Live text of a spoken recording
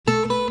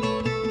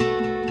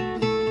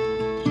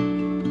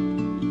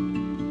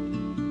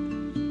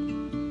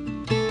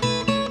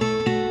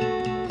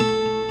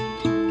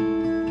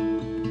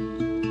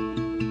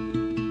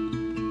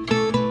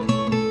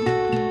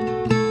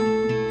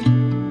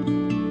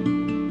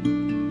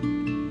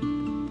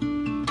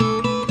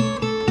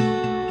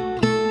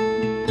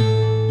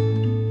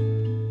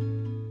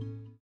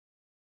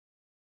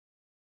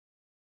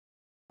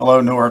Hello,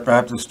 Newark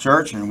Baptist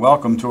Church, and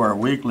welcome to our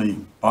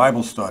weekly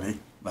Bible study.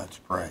 Let's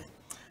pray.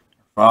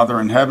 Father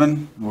in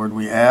heaven, Lord,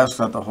 we ask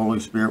that the Holy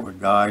Spirit would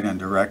guide and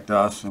direct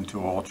us into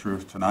all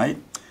truth tonight.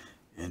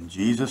 In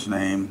Jesus'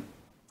 name,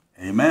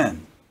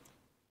 amen.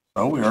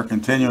 So we are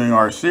continuing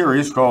our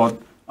series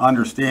called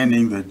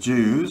Understanding the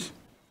Jews,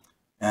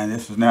 and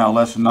this is now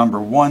lesson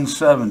number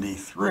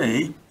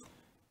 173,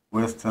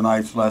 with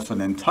tonight's lesson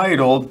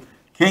entitled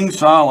King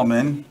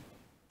Solomon,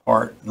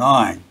 Part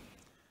 9.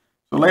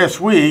 So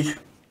last week,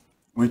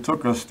 we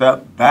took a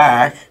step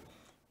back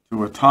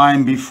to a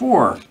time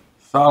before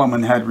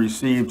Solomon had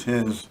received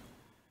his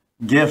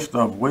gift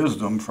of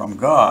wisdom from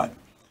God.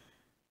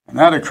 And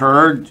that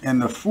occurred in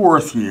the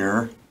 4th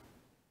year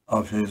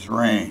of his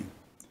reign.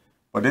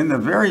 But in the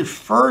very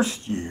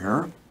first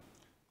year,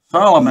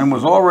 Solomon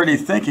was already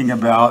thinking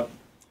about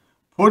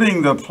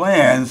putting the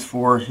plans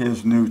for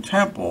his new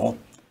temple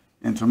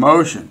into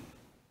motion.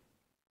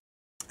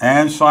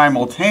 And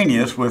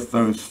simultaneous with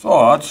those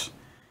thoughts,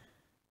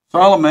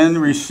 Solomon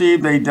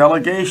received a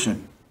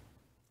delegation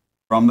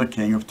from the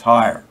king of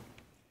Tyre.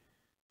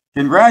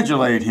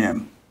 Congratulate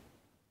him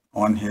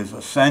on his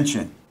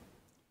ascension.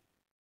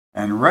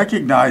 And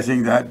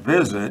recognizing that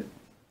visit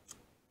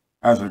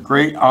as a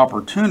great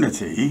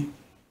opportunity,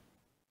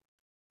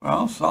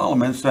 well,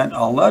 Solomon sent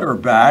a letter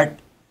back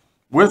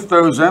with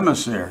those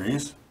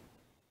emissaries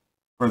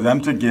for them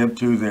to give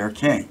to their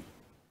king.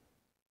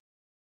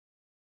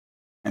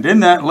 And in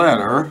that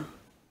letter,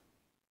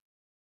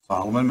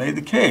 Solomon made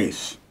the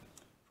case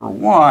for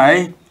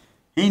why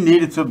he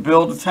needed to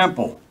build a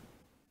temple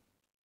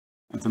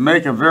and to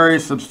make a very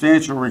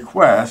substantial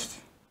request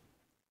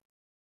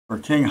for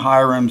King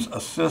Hiram's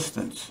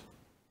assistance.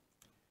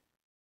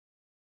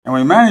 And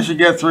we managed to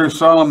get through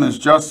Solomon's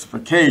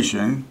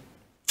justification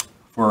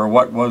for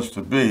what was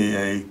to be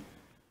a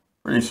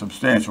pretty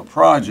substantial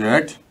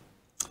project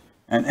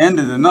and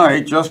ended the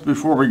night just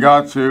before we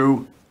got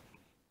to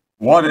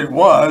what it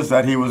was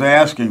that he was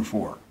asking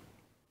for.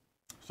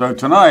 So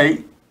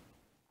tonight,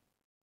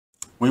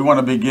 we want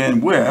to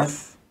begin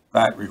with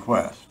that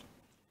request.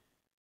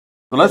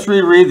 So let's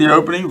reread the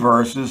opening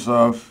verses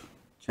of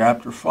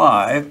chapter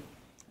 5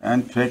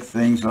 and pick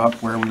things up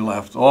where we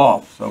left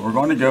off. So we're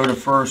going to go to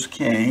 1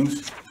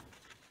 Kings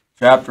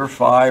chapter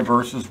 5,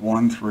 verses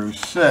 1 through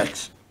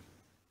 6.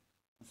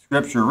 The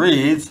scripture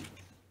reads,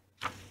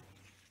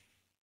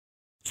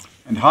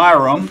 "And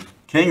Hiram,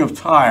 king of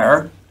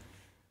Tyre,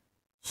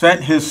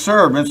 sent his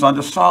servants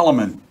unto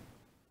Solomon,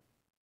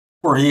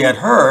 for he had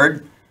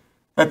heard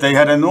that they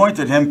had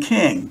anointed him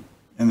king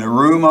in the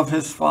room of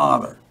his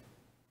father.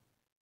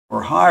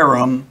 For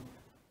Hiram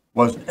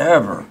was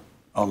ever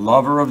a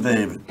lover of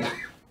David.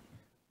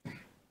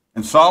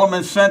 And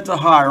Solomon sent to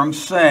Hiram,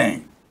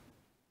 saying,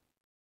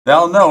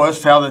 Thou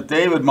knowest how that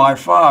David my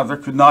father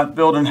could not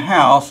build an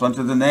house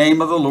unto the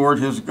name of the Lord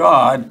his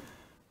God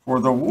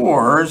for the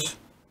wars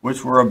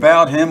which were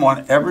about him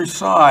on every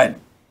side,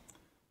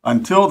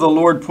 until the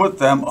Lord put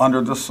them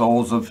under the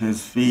soles of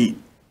his feet.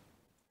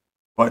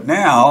 But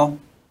now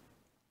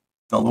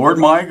the Lord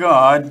my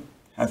God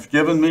hath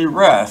given me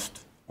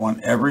rest on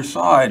every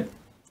side,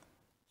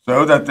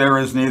 so that there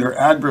is neither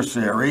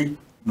adversary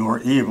nor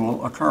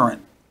evil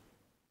occurrent.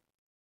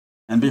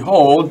 And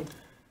behold,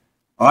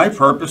 I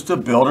purpose to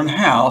build an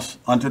house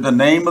unto the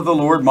name of the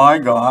Lord my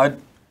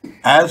God,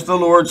 as the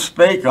Lord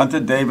spake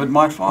unto David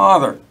my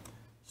father,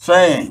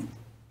 saying,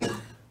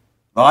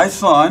 Thy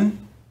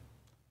son,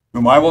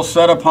 whom I will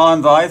set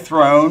upon thy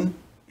throne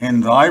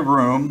in thy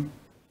room,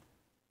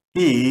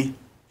 he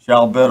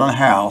shall build an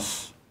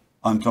house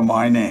unto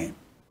my name.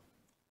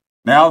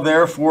 Now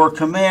therefore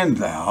command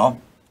thou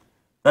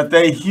that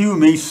they hew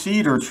me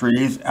cedar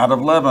trees out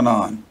of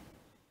Lebanon,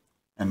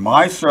 and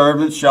my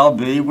servants shall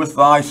be with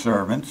thy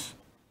servants,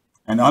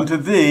 and unto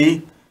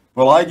thee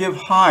will I give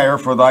hire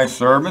for thy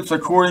servants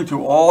according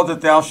to all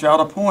that thou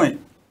shalt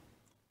appoint.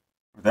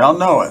 For thou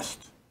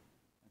knowest,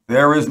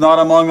 there is not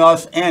among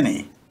us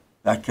any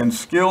that can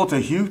skill to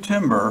hew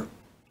timber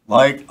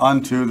like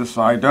unto the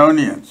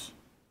Sidonians."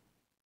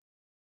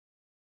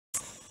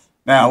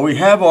 Now, we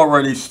have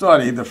already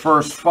studied the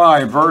first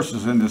 5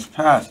 verses in this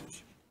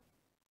passage.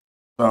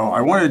 So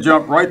I want to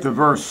jump right to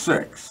verse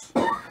 6.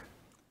 So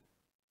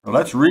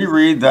let's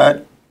reread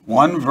that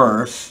one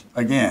verse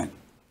again.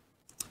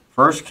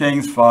 1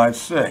 Kings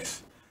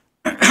 5:6.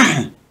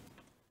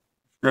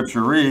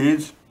 Scripture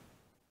reads,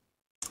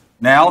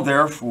 Now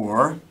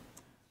therefore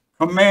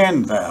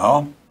command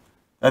thou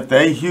that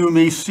they hew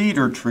me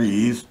cedar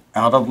trees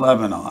out of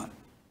Lebanon,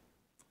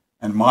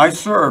 and my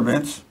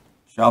servants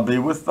shall be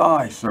with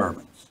thy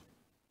servants.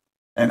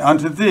 And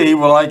unto thee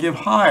will I give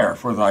hire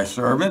for thy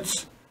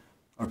servants,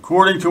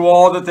 according to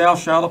all that thou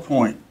shalt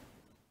appoint.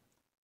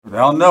 For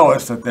thou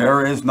knowest that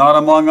there is not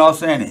among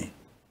us any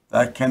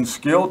that can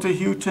skill to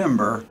hew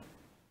timber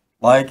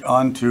like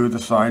unto the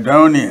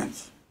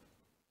Sidonians.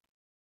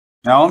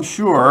 Now I'm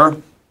sure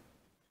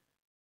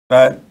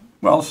that,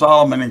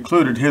 Solomon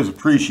included his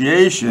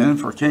appreciation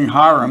for King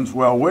Hiram's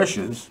well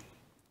wishes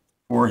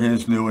for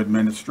his new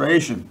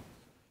administration.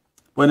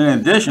 But in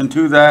addition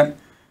to that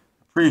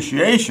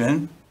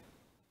appreciation,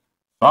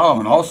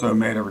 Solomon also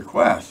made a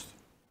request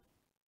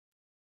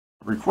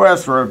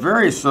for a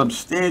very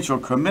substantial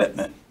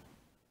commitment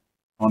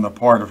on the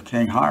part of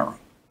King Hiram.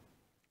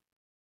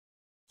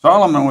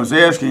 Solomon was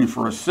asking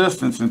for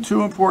assistance in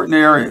two important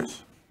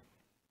areas.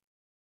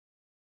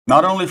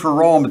 Not only for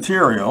raw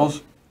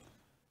materials,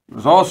 he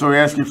was also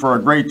asking for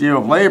a great deal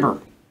of labor.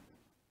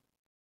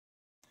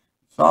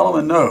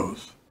 Solomon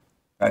knows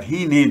that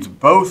he needs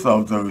both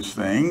of those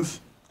things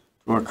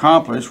to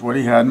accomplish what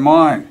he had in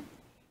mind.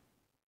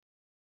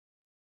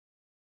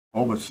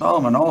 Oh, but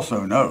Solomon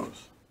also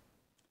knows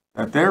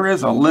that there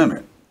is a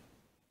limit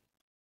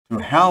to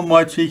how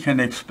much he can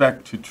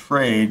expect to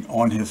trade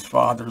on his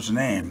father's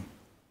name.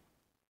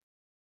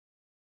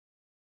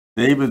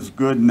 David's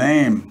good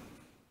name.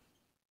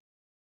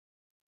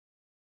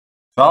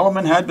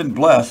 Solomon had been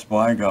blessed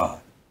by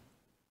God.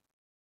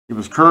 He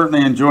was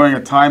currently enjoying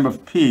a time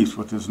of peace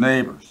with his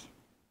neighbors,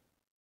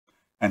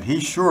 and he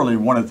surely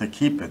wanted to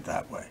keep it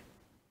that way,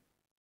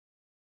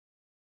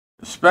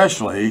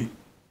 especially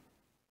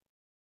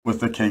with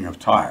the king of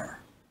Tyre.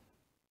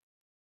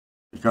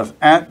 Because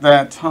at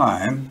that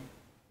time,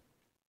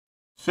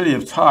 the city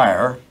of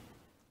Tyre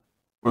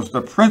was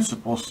the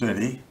principal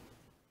city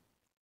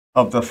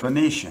of the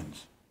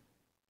Phoenicians.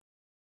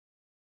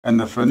 And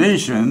the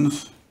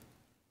Phoenicians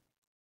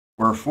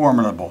were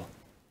formidable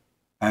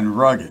and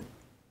rugged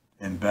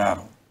in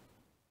battle.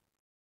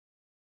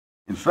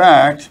 In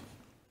fact,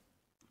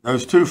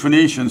 those two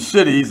Phoenician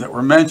cities that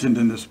were mentioned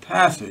in this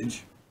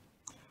passage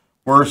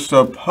were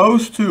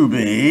supposed to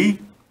be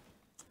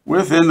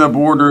within the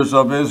borders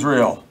of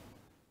Israel,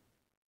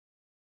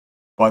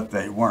 but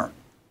they weren't.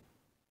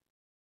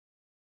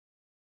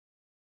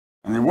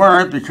 And they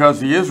weren't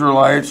because the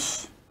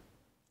Israelites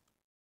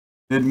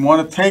didn't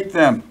want to take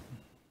them,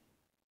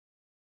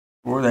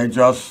 or they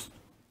just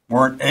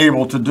weren't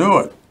able to do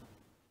it,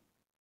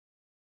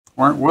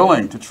 weren't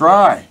willing to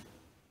try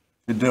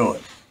to do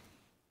it.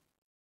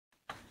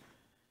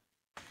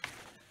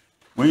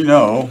 We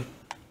know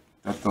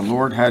that the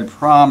Lord had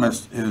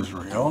promised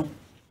Israel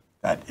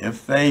that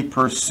if they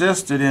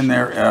persisted in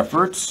their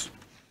efforts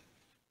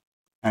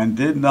and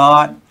did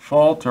not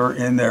falter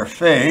in their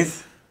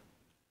faith,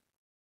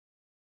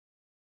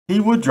 he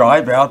would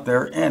drive out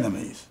their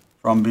enemies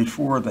from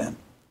before them.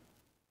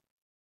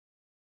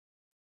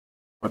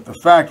 But the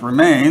fact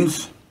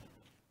remains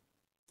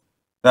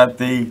that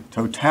the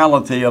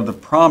totality of the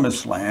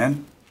promised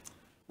land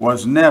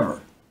was never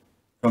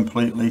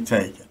completely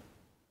taken.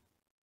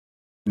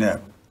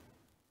 Never.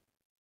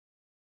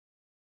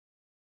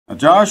 Now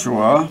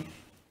Joshua,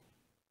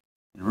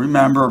 you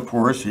remember, of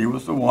course, he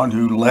was the one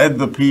who led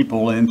the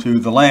people into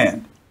the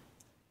land.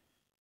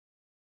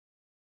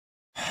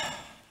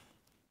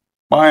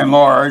 By and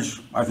large,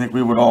 I think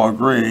we would all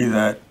agree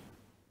that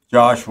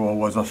Joshua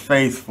was a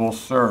faithful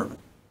servant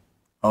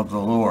of the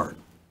Lord.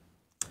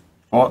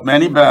 Fought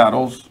many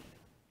battles,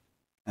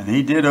 and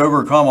he did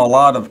overcome a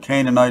lot of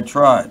Canaanite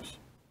tribes.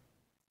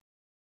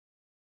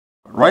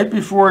 But right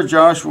before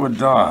Joshua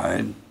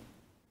died,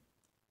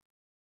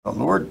 the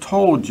Lord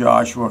told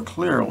Joshua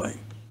clearly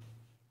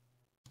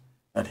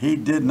that he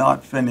did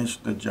not finish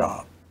the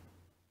job.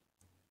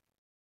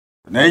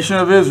 The nation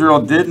of Israel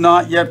did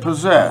not yet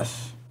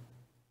possess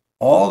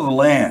all the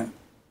land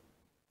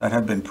that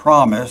had been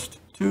promised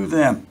to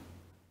them.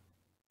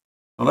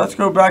 So let's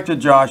go back to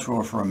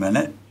Joshua for a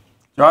minute.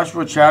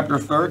 Joshua chapter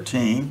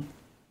 13,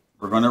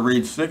 we're going to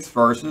read 6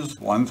 verses,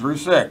 1 through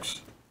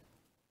 6.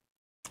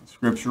 The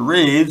scripture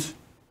reads,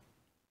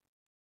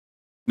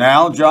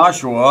 "Now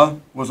Joshua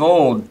was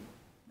old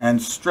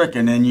and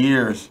stricken in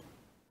years.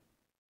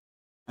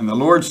 And the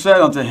Lord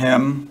said unto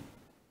him,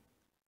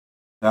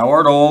 Thou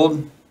art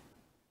old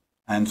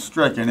and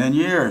stricken in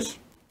years,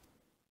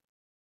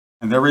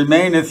 and there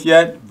remaineth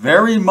yet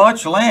very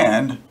much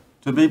land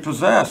to be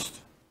possessed.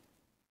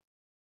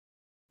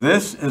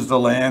 This is the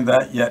land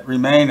that yet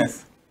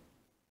remaineth,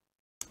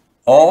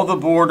 all the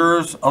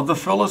borders of the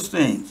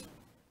Philistines,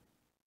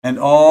 and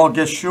all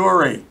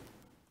Geshuri,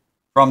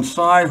 from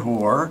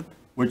Sihor,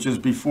 which is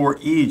before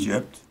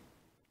Egypt,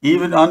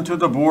 even unto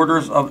the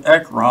borders of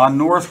Ekron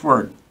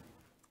northward,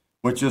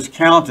 which is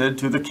counted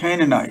to the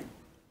Canaanite.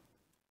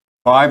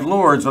 5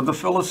 lords of the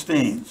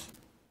Philistines,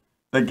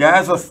 the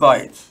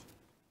Gazathites,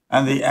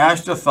 and the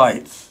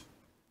Ashdothites,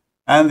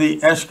 and the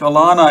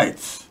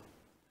Ashkelonites,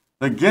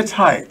 the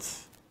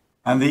Gittites,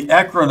 and the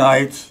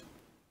Ekronites,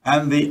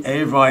 and the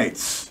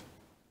Avites.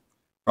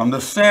 From the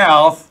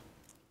south,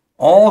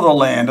 all the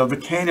land of the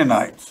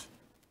Canaanites,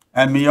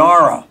 and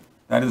Meara,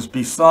 that is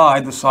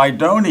beside the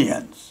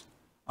Sidonians,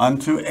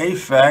 unto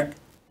Aphek,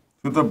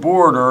 to the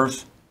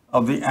borders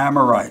of the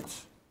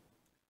Amorites,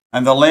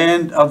 and the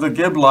land of the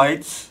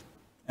Giblites,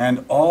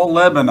 and all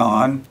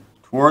Lebanon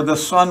toward the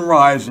sun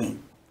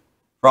rising,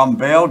 from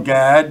Baal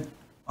Gad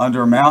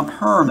under Mount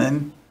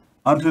Hermon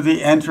unto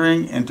the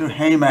entering into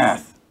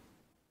Hamath.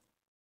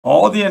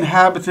 All the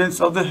inhabitants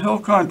of the hill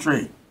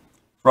country,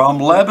 from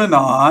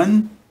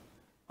Lebanon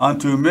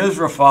unto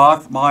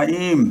Mizraphoth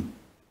Maim,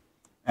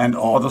 and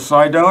all the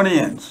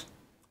Sidonians.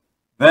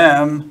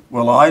 Them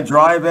will I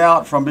drive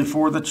out from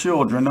before the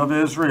children of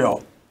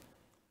Israel,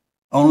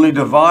 only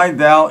divide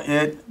thou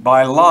it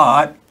by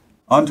lot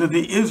unto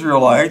the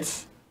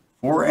Israelites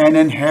for an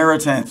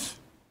inheritance,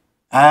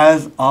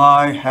 as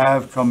I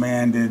have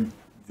commanded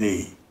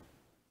thee.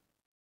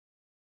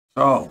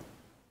 So,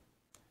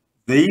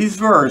 these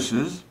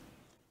verses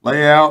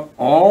lay out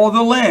all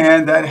the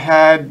land that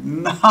had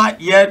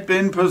not yet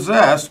been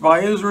possessed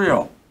by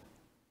Israel.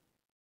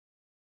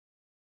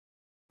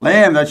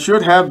 Land that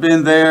should have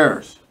been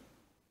theirs.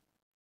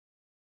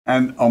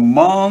 And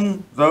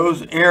among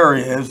those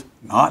areas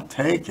not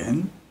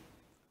taken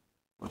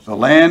was the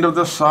land of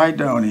the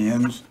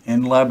Sidonians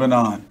in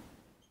Lebanon.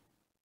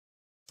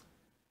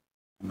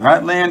 And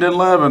that land in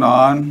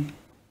Lebanon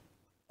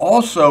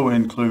also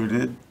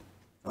included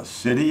the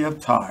city of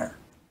Tyre.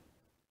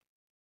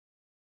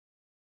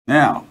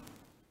 Now,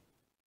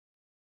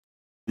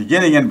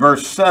 beginning in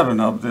verse 7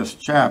 of this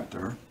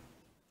chapter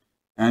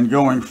and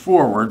going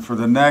forward for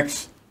the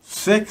next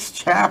 6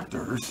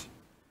 chapters,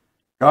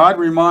 God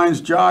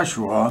reminds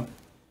Joshua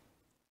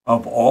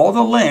of all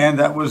the land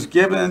that was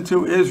given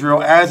to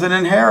Israel as an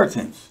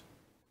inheritance.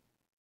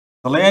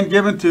 The land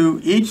given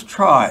to each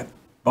tribe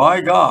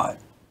by God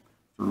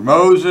through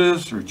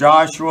Moses, through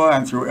Joshua,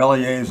 and through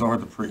Eleazar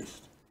the priest.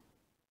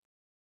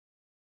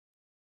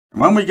 And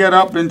when we get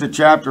up into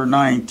chapter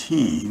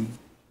 19,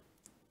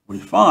 we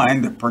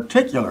find the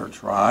particular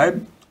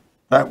tribe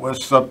that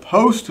was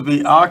supposed to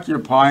be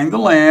occupying the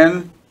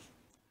land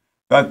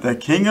that the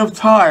king of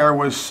Tyre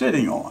was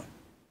sitting on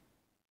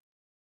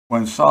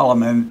when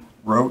Solomon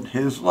wrote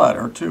his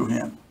letter to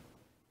him.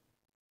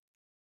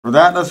 For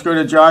that, let's go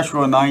to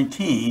Joshua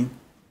 19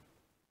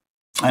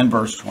 and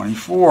verse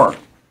 24.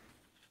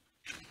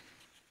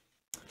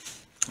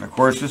 And of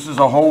course, this is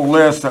a whole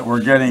list that we're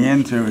getting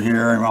into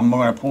here, and I'm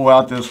going to pull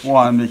out this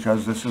one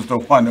because this is the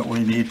one that we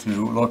need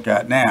to look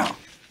at now.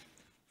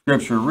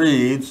 Scripture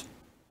reads,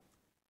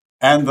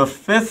 "And the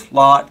 5th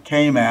lot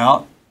came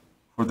out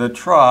for the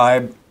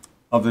tribe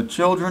of the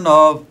children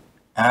of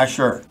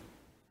Asher,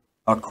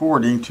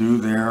 according to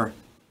their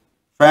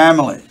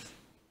families."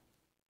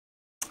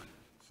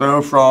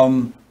 So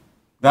from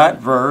that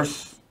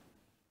verse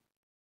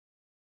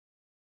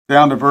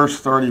down to verse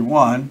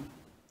 31,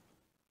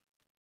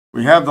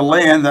 we have the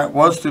land that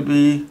was to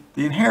be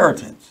the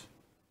inheritance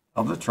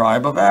of the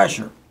tribe of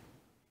Asher.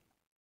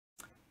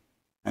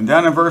 And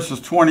down in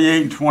verses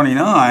 28 and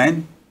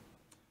 29,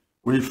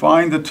 we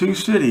find the 2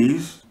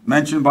 cities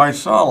mentioned by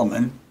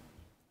Solomon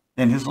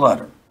in his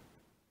letter,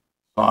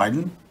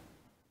 Sidon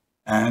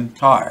and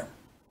Tyre.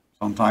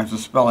 Sometimes the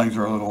spellings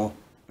are a little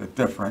bit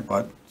different,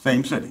 but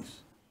same cities.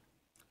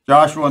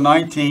 Joshua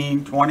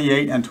 19,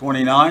 28 and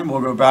 29,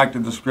 we'll go back to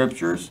the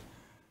scriptures.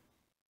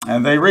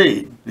 And they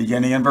read,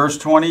 beginning in verse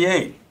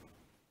 28,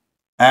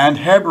 "And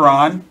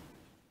Hebron,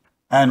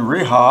 and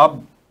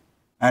Rehob,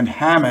 and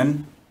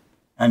Hammon,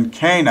 and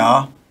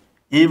Cana,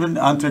 even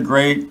unto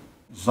great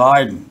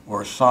Zidon,"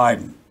 or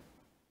Sidon.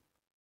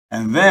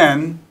 "And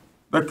then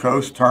the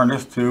coast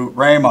turneth to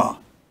Ramah,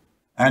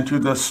 and to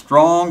the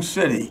strong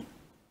city,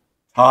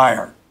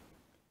 Tyre.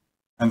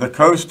 And the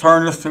coast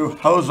turneth to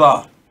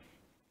Hosah,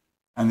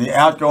 and the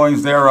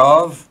outgoings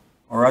thereof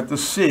are at the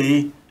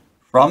sea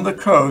from the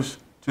coast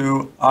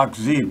to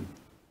Akzib."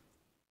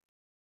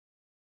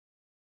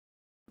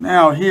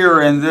 Now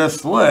here in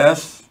this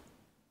list,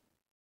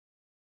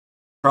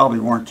 probably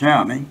weren't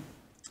counting,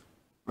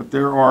 but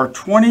there are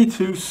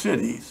 22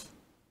 cities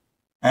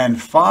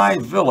and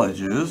 5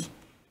 villages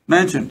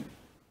mentioned.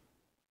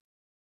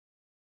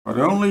 But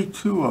only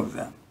 2 of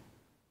them,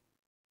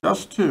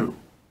 just 2,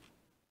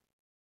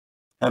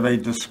 have a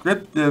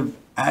descriptive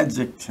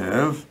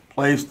adjective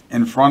placed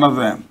in front of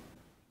them.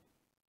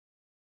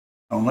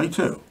 Only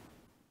 2.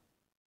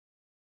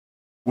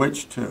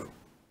 Which 2?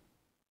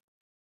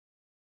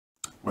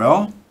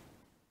 Well,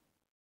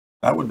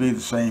 that would be the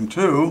same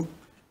 2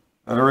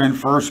 that are in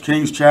 1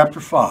 Kings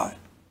chapter 5,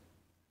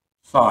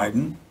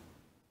 Sidon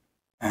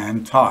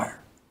and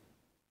Tyre.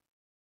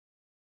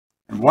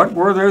 And what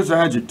were those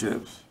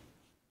adjectives?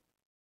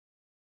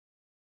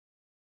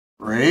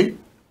 Great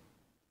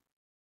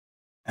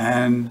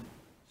and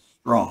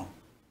strong.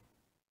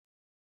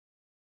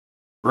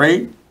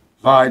 Great,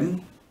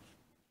 Sidon,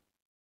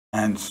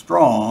 and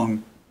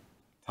strong,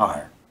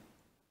 Tyre.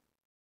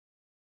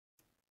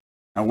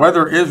 Now,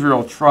 whether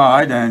Israel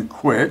tried and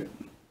quit,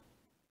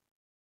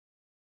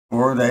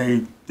 or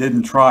they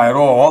didn't try at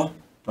all,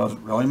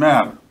 doesn't really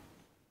matter.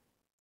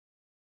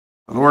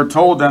 The Lord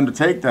told them to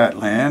take that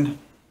land,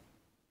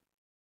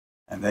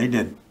 and they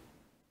didn't.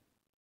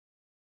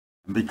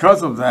 And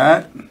because of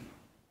that,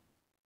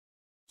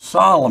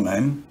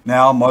 Solomon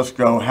now must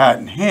go hat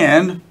in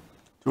hand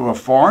to a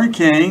foreign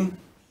king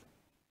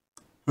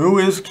who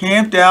is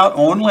camped out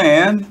on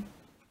land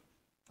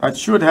that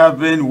should have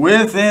been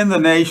within the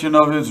nation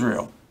of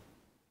Israel.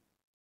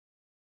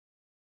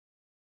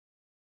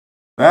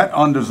 That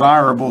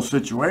undesirable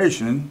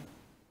situation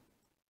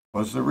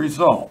was the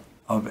result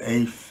of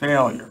a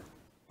failure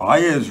by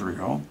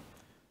Israel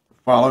to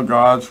follow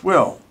God's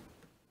will.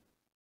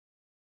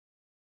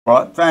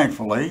 But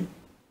thankfully,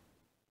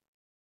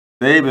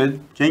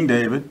 King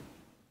David,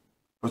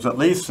 was at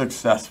least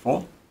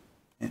successful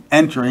in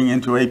entering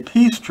into a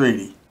peace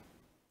treaty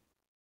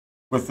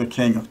with the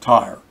king of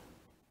Tyre,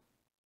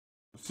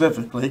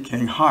 specifically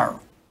King Hiram.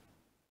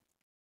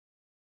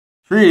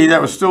 Treaty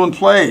that was still in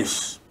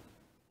place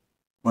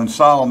when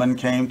Solomon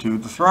came to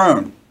the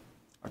throne.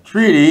 A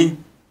treaty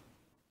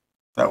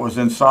that was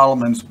in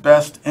Solomon's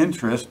best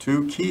interest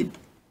to keep.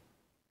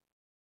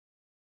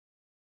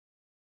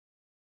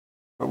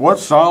 But what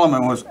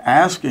Solomon was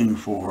asking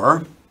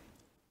for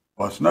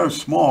was no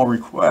small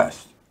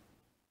request.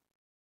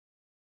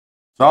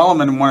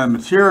 Solomon wanted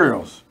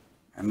materials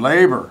and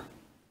labor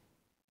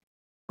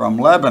from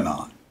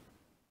Lebanon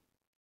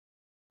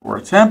for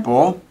a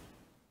temple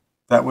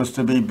that was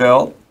to be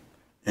built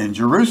in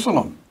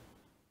Jerusalem.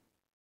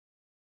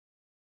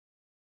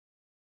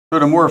 So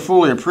to more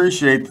fully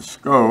appreciate the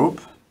scope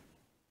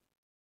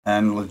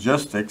and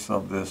logistics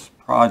of this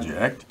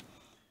project,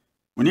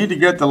 we need to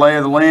get the lay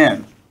of the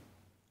land.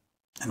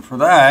 And for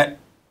that,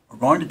 we're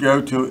going to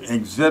go to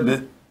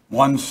Exhibit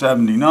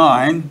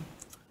 179,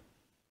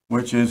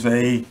 which is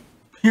a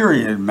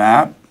period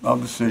map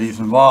of the cities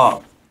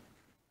involved.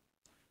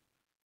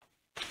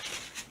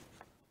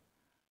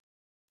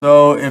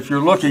 So if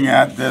you're looking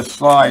at this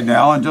slide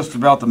now, in just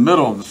about the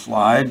middle of the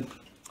slide,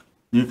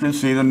 you can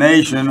see the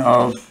nation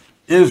of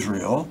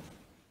Israel,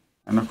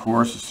 and of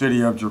course the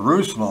city of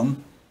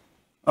Jerusalem,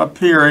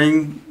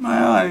 appearing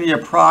in the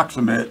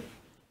approximate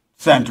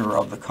center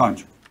of the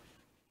country.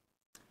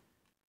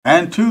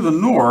 And to the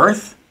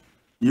north,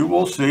 you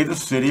will see the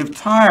city of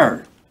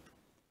Tyre.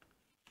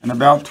 And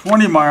about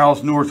 20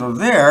 miles north of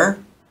there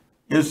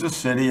is the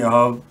city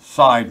of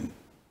Sidon.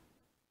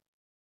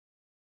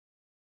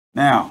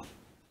 Now,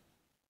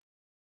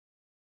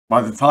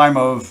 by the time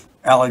of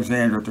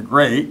Alexander the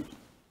Great,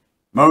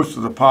 most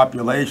of the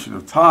population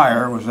of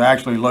Tyre was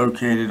actually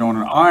located on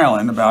an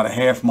island about a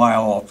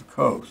half-mile off the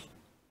coast,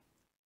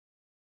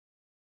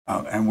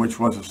 and which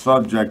was a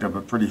subject of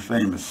a pretty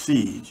famous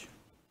siege.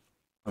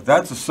 But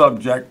that's a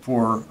subject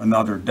for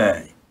another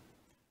day.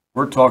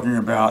 We're talking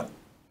about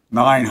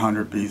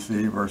 900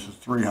 BC versus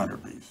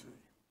 300 BC.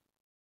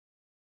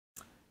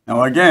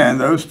 Now again,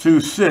 those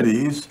two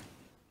cities,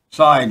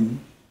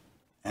 Sidon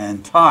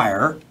and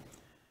Tyre,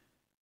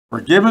 were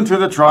given to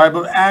the tribe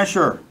of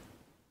Asher,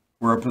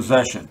 were a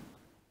possession.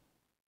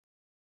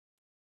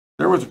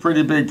 There was a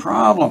pretty big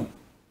problem.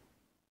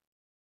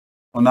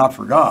 Well, not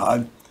for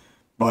God,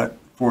 but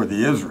for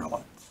the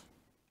Israelites.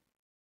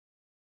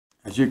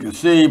 As you can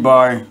see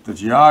by the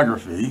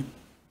geography,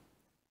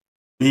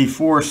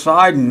 before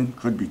Sidon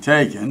could be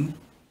taken,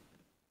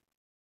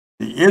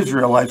 the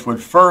Israelites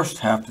would first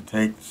have to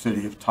take the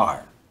city of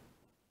Tyre.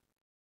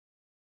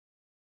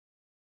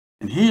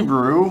 In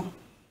Hebrew,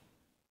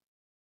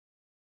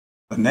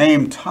 the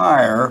name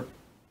Tyre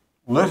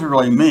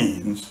literally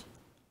means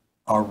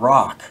a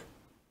rock.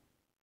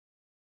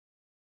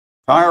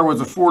 Tyre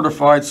was a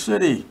fortified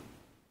city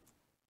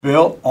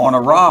built on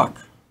a rock.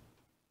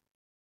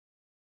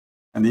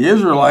 And the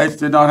Israelites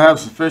did not have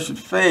sufficient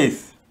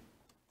faith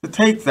to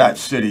take that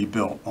city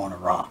built on a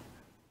rock.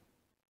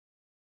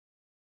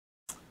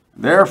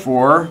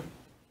 Therefore,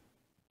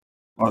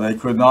 well, they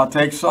could not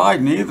take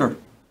Sidon either.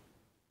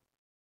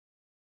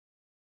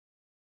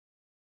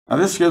 Now,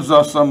 this gives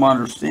us some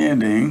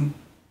understanding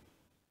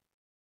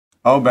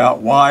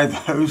about why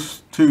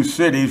those two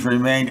cities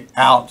remained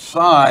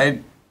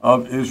outside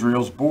of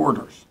Israel's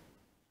borders.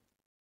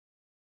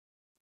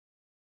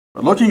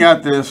 But looking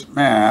at this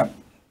map,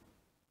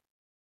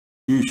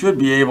 you should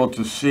be able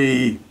to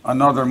see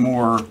another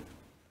more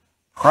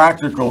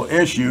practical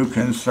issue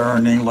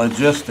concerning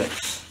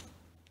logistics.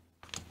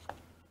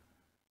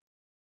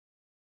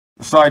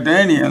 The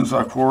Sidonians,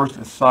 of course,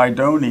 the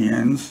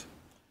Sidonians,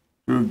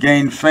 who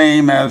gained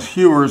fame as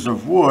hewers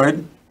of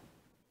wood,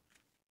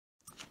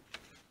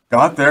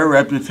 got their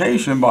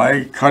reputation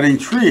by cutting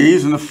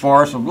trees in the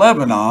forest of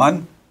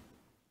Lebanon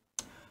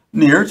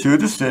near to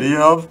the city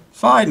of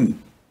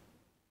Sidon.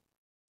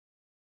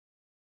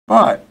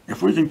 But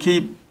if we can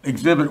keep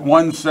Exhibit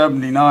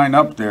 179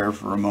 up there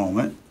for a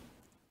moment,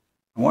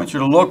 I want you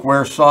to look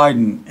where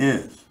Sidon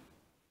is,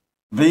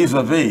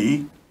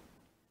 vis-a-vis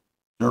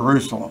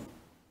Jerusalem.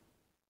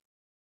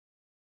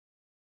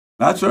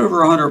 That's over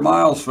 100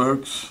 miles,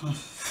 folks.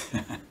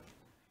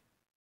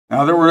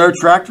 Now, there were no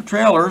tractor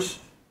trailers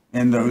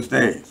in those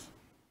days,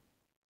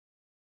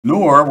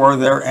 nor were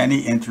there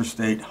any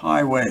interstate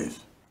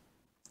highways.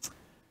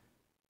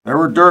 There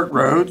were dirt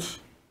roads,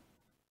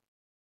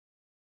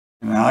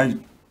 and I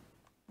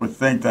would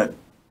think that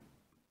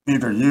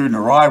neither you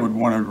nor I would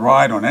want to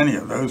ride on any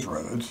of those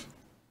roads.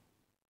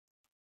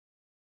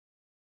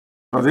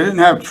 So they didn't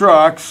have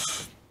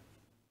trucks.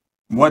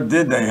 What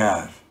did they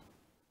have?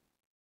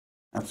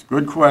 That's a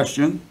good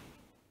question.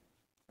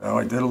 So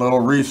I did a little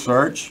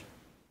research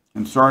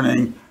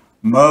concerning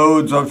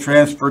modes of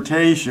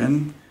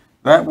transportation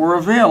that were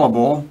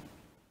available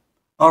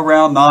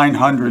around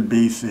 900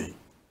 BC.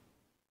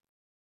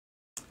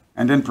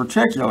 And in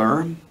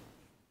particular,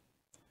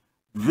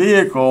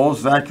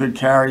 vehicles that could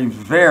carry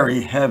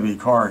very heavy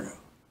cargo.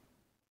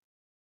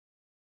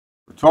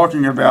 For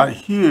talking about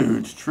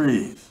huge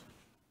trees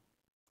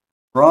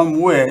from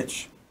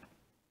which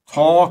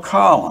tall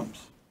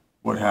columns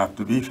would have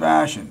to be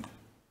fashioned.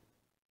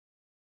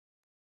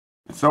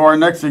 And so our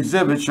next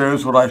exhibit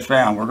shows what I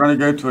found. We're going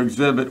to go to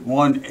exhibit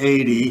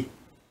 180,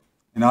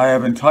 and I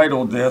have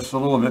entitled this, a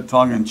little bit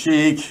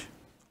tongue-in-cheek,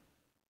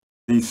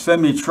 the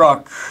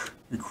semi-truck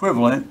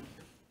equivalent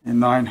in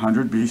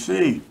 900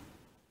 BC.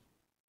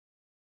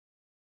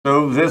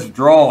 So this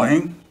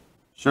drawing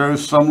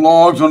shows some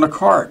logs on a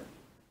cart,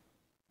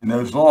 and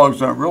those logs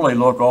don't really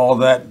look all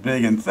that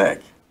big and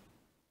thick.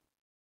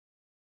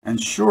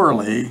 And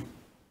surely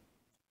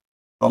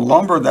the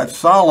lumber that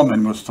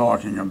Solomon was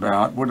talking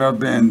about would have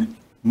been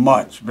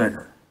much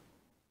bigger.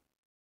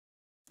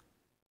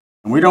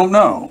 And we don't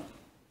know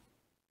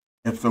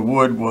if the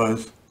wood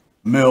was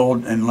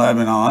milled in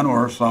Lebanon,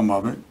 or some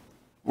of it,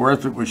 or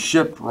if it was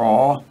shipped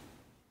raw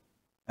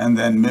and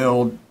then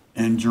milled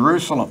in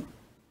Jerusalem.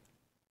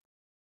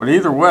 But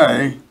either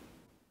way,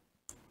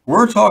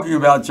 we're talking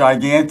about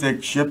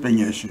gigantic shipping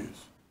issues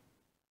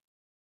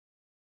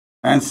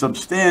and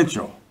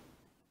substantial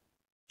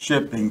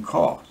shipping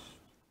costs.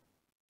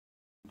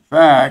 In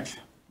fact,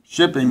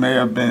 shipping may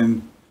have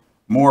been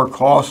more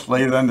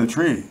costly than the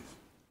trees.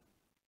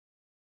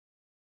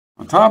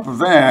 On top of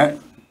that,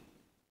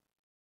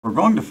 we're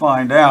going to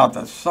find out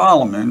that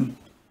Solomon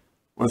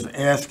was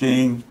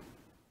asking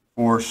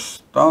for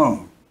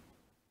stone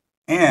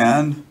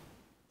and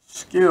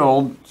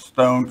skilled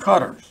stone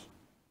cutters.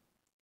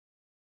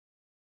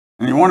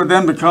 And he wanted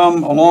them to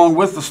come along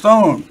with the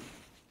stone.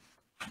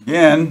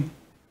 Again,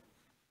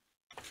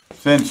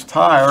 since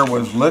Tyre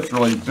was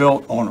literally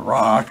built on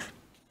rock,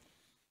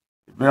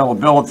 the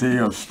availability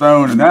of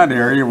stone in that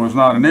area was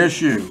not an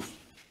issue.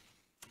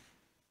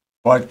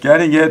 But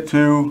getting it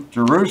to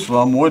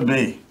Jerusalem would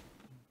be.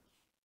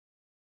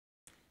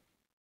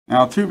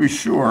 Now, to be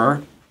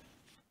sure,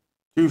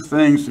 two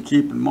things to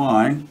keep in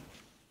mind.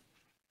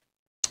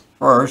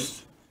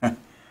 First,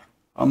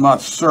 I'm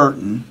not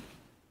certain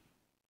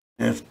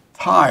if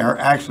Tyre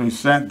actually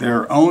sent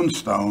their own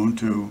stone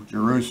to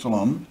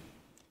Jerusalem,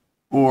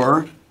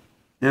 or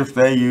if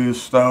they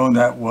used stone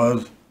that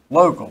was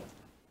local.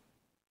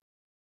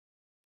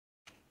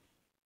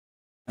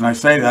 And I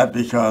say that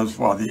because,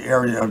 well, the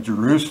area of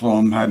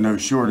Jerusalem had no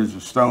shortage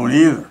of stone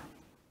either. If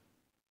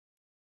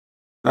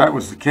that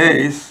was the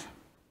case,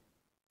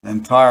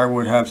 then Tyre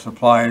would have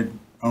supplied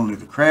only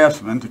the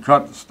craftsmen to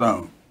cut the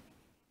stone.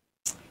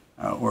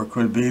 Or it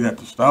could be that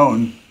the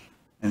stone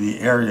in the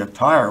area of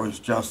Tyre was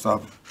just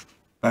of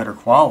better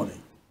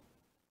quality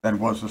than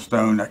was the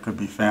stone that could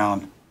be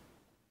found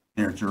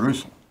near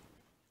Jerusalem.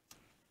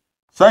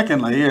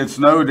 Secondly, it's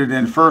noted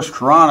in 1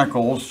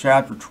 Chronicles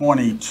chapter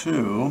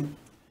 22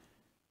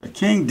 that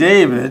King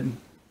David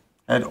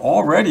had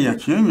already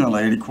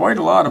accumulated quite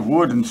a lot of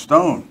wood and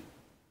stone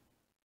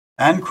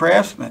and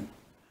craftsmen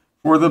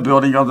for the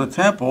building of the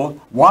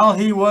temple while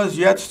he was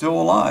yet still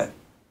alive.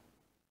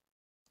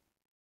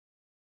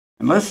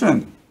 And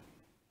listen,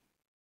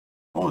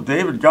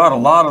 David got a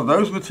lot of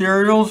those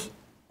materials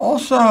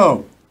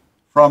also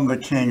from the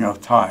king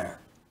of Tyre.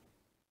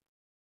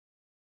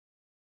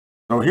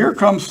 So here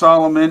comes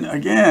Solomon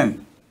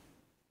again,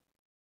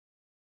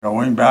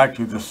 going back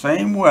to the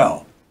same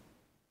well,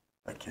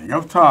 the king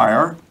of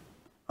Tyre,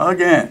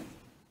 again.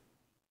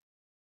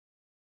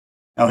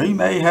 Now, he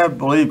may have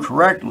believed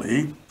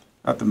correctly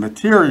that the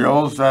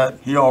materials that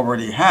he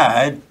already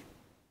had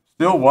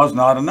still was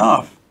not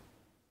enough.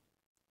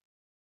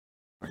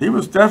 But he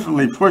was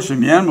definitely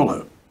pushing the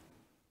envelope.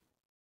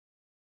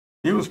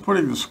 He was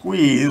putting the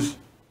squeeze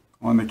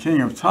on the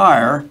king of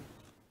Tyre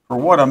for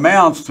what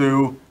amounts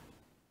to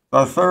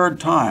the third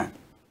time.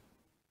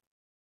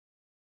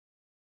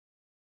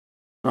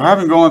 So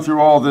having gone through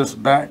all this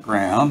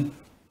background,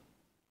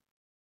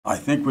 I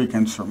think we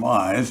can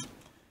surmise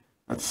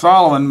that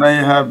Solomon may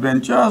have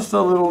been just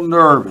a little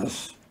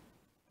nervous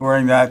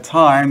during that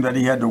time that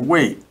he had to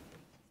wait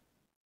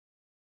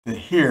to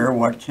hear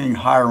what King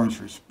Hiram's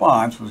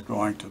response was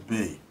going to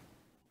be.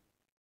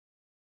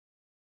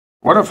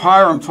 What if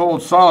Hiram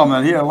told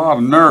Solomon that he had a lot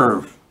of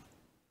nerve?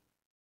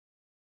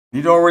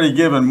 He'd already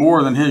given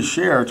more than his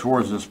share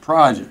towards this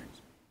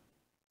project.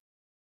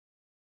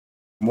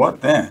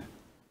 What then?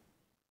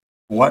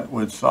 What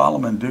would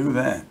Solomon do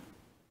then?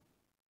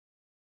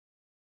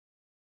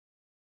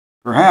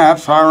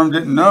 Perhaps Hiram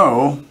didn't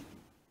know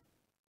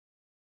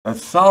that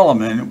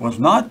Solomon was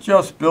not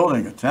just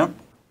building a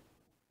temple.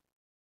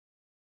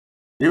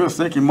 He was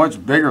thinking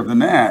much bigger than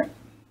that.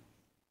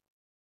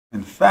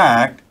 In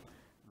fact,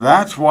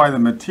 that's why the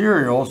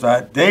materials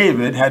that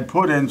David had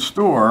put in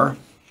store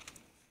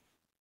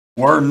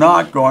were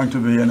not going to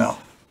be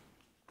enough.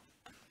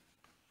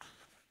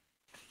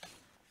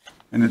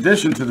 In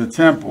addition to the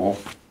temple,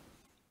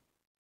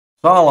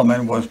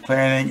 Solomon was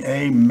planning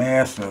a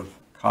massive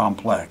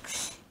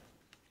complex,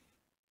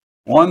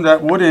 one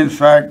that would in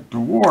fact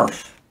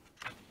dwarf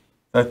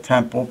the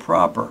temple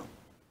proper.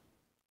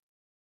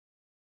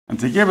 And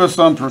to give us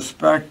some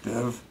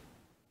perspective,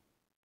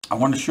 I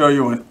want to show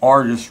you an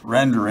artist's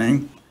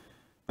rendering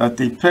that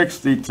depicts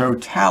the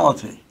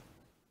totality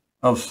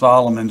of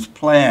Solomon's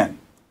plan.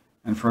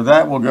 And for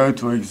that, we'll go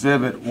to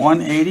Exhibit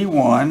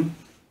 181.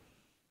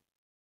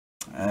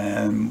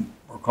 And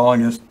we're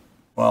calling this,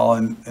 well,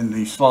 in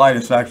the slide,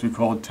 it's actually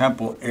called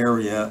Temple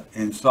Area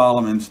in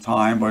Solomon's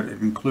time, but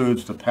it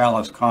includes the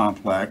palace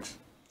complex.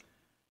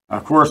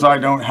 Of course, I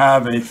don't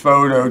have a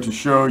photo to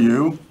show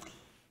you,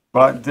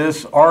 but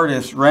this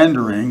artist's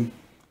rendering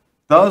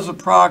does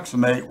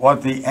approximate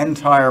what the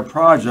entire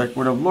project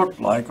would have looked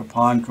like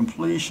upon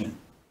completion.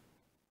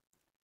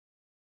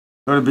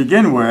 So to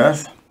begin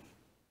with,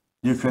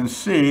 you can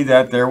see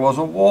that there was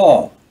a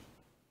wall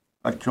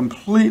that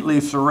completely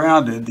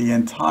surrounded the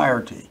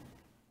entirety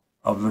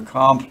of the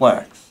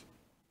complex.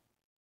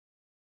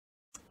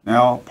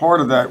 Now, part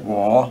of that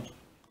wall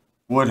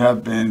would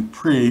have been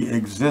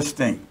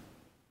pre-existing,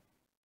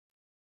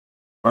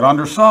 but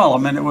under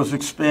Solomon it was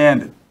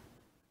expanded.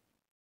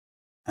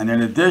 And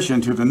in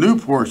addition to the new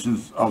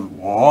portions of the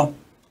wall,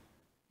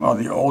 well,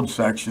 the old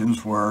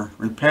sections were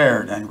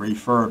repaired and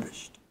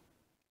refurbished.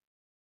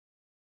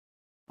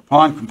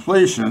 Upon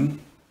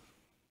completion,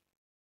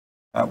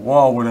 that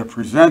wall would have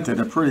presented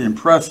a pretty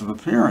impressive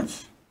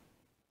appearance.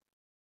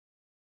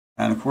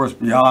 And of course,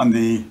 beyond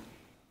the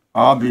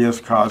obvious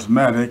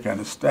cosmetic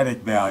and aesthetic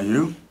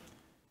value,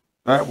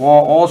 that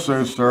wall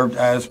also served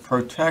as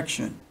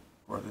protection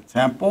for the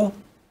temple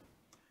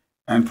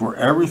and for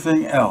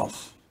everything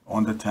else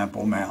on the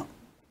Temple Mount.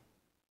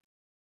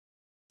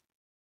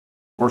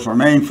 Of course, our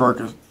main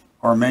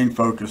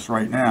focus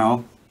right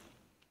now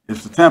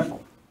is the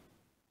temple.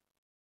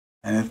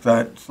 And if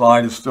that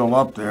slide is still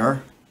up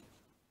there,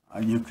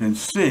 you can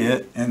see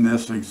it in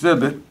this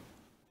exhibit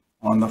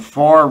on the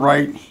far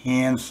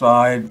right-hand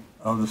side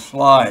of the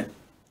slide.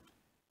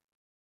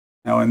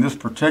 Now, in this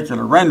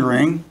particular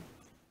rendering,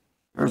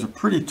 there's a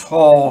pretty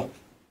tall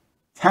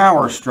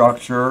tower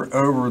structure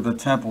over the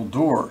temple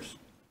doors.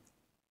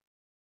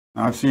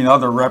 Now, I've seen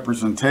other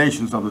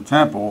representations of the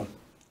temple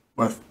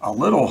with a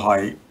little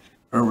height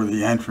over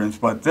the entrance,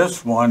 but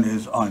this one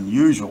is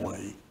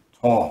unusually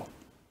tall.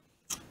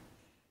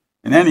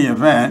 In any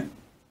event,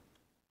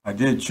 I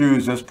did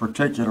choose this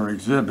particular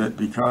exhibit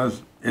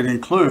because it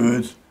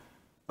includes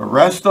the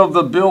rest of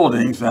the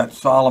buildings that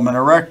Solomon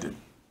erected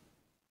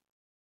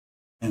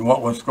in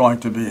what was going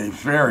to be a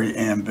very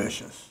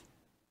ambitious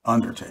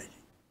undertaking.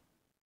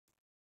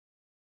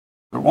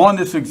 So on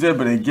this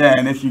exhibit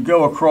again, if you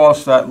go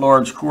across that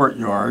large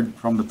courtyard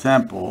from the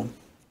temple,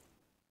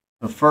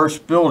 the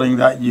first building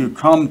that you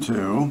come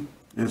to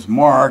is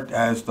marked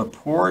as the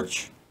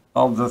porch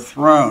of the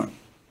throne.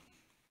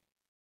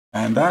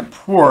 And that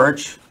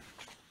porch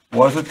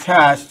was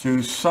attached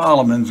to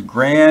Solomon's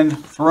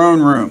grand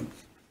throne room.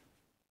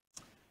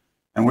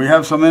 And we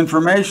have some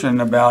information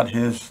about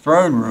his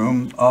throne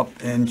room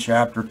up in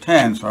chapter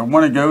 10. So I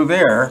want to go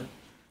there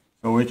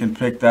so we can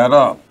pick that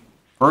up.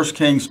 1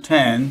 Kings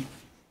 10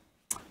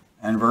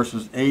 and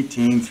verses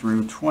 18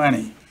 through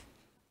 20.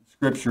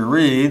 Scripture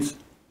reads,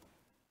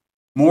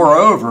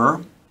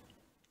 "Moreover,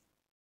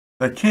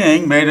 the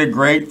king made a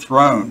great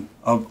throne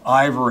of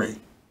ivory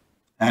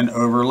and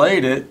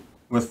overlaid it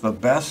with the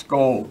best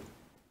gold.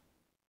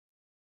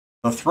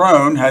 The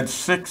throne had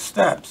 6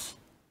 steps,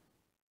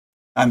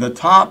 and the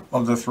top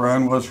of the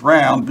throne was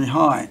round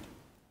behind.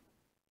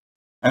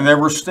 And there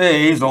were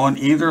stays on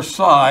either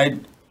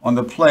side on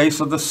the place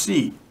of the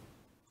seat,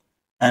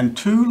 and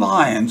 2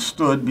 lions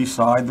stood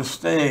beside the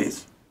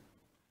stays.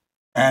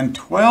 And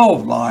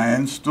 12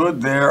 lions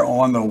stood there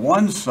on the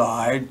one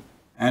side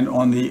and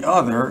on the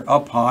other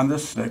upon the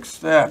 6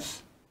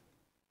 steps.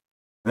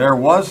 There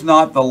was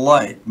not the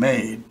like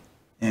made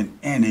in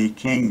any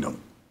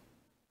kingdom."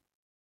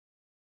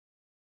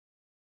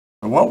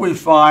 So what we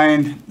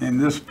find in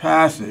this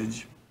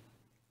passage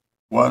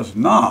was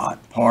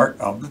not part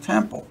of the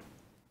temple.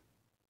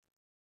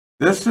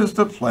 This is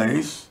the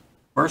place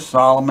where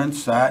Solomon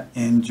sat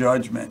in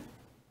judgment.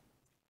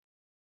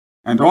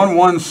 And on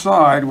one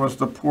side was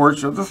the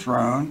porch of the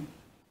throne,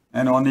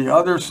 and on the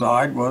other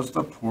side was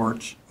the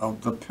porch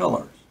of the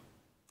pillars.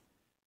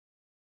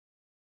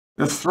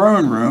 This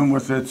throne room,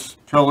 with its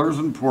pillars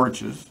and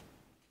porches,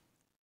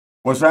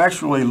 was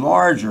actually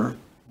larger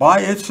by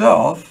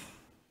itself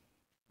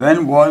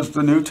than was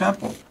the new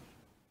temple.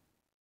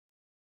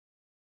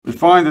 We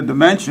find the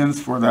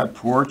dimensions for that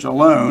porch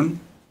alone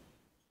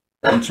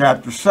in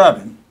chapter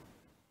 7.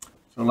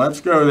 So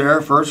let's go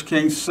there, 1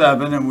 Kings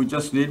 7, and we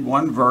just need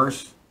one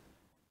verse,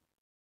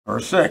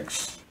 verse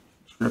 6.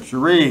 Scripture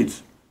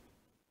reads,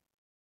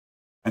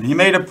 "And he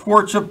made a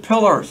porch of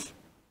pillars.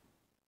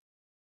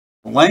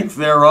 The length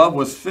thereof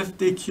was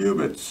 50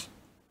 cubits,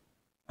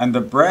 and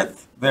the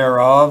breadth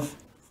thereof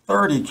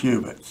 30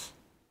 cubits.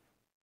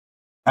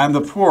 And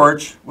the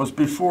porch was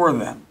before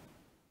them.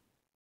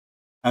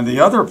 And the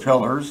other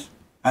pillars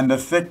and the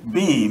thick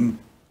beam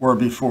were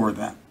before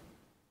them."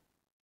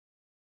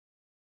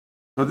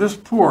 So this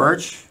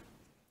porch,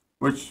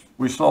 which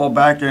we saw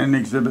back in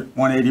Exhibit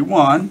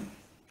 181,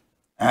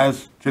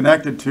 as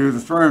connected to the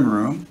throne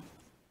room,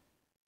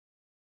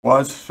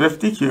 was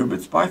 50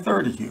 cubits by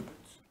 30 cubits.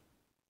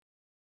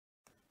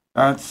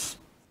 That's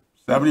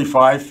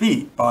 75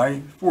 feet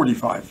by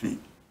 45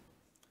 feet.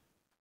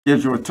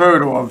 gives you a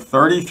total of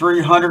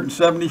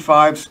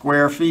 3,375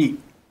 square feet.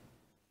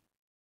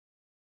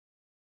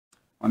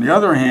 On the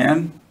other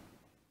hand,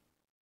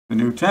 the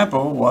new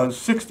temple was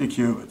 60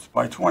 cubits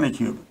by 20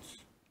 cubits,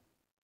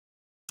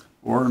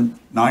 or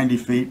 90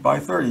 feet by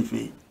 30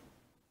 feet.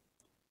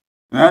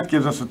 And that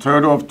gives us a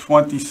total of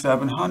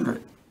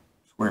 2,700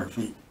 square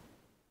feet.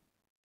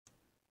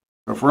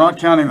 So if we're not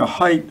counting the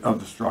height of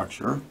the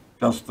structure,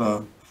 just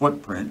the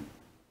footprint,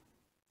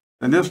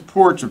 then this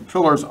porch of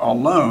pillars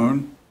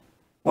alone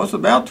was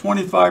about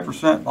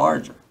 25%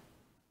 larger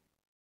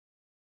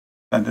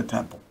than the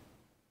temple.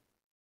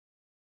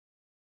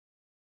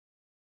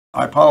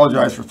 I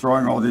apologize for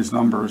throwing all these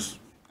numbers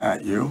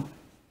at you,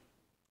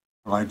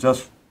 but I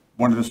just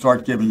wanted to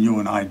start giving you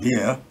an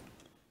idea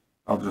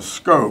of the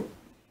scope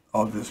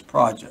of this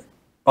project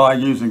by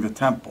using the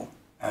temple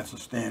as a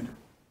standard.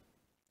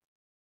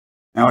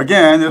 Now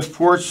again, this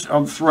porch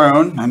of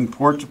throne and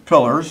porch of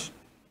pillars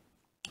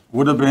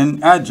would have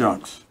been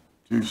adjuncts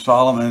to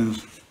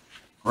Solomon's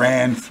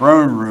grand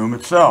throne room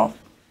itself.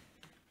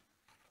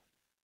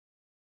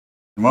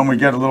 And when we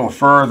get a little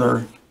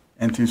further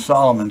into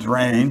Solomon's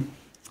reign,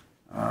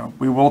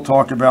 we will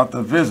talk about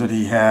the visit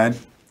he had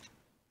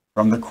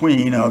from the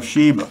Queen of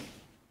Sheba.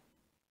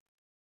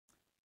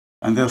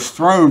 And this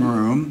throne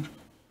room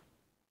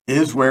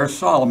is where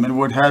Solomon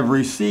would have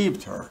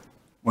received her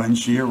when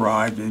she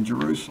arrived in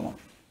Jerusalem.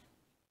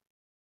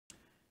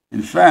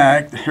 In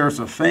fact, there's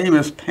a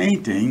famous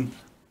painting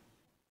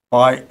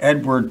by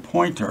Edward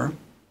Poynter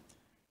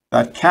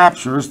that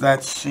captures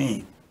that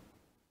scene.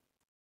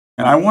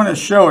 And I want to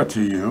show it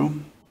to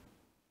you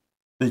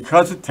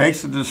because it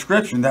takes the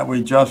description that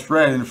we just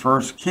read in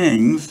 1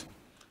 Kings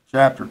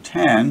chapter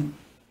 10,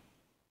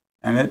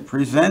 and it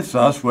presents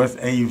us with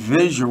a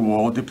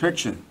visual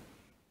depiction.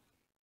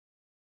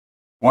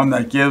 One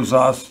that gives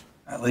us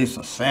at least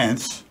a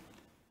sense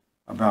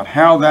about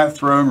how that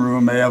throne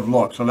room may have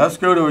looked. So let's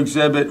go to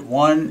Exhibit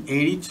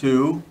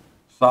 182,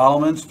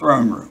 Solomon's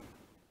throne room.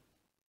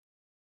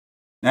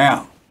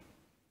 Now,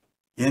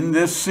 in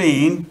this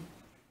scene,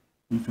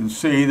 you can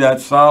see that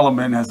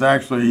Solomon has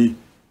actually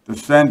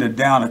descended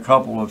down a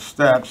couple of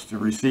steps to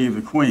receive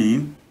the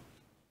queen,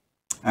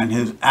 and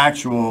his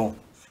actual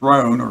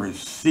throne or his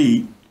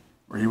seat,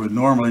 where he would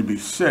normally be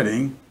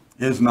sitting,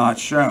 is not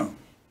shown.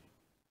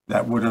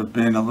 That would have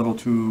been a little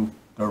to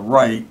the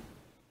right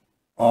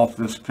off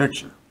this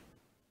picture.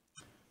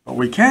 But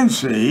we can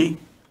see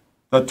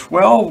the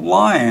 12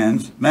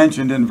 lions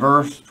mentioned in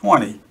verse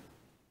 20,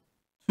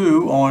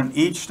 2 on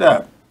each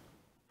step,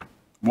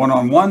 one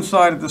on one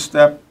side of the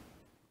step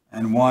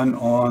and one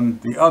on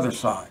the other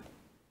side.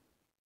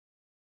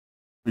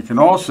 We can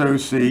also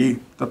see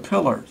the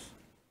pillars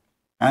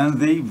and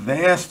the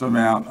vast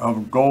amount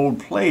of gold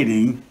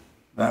plating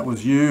that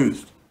was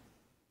used.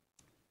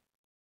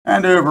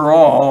 And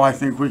overall, I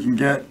think we can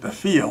get the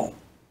feel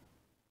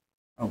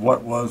of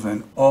what was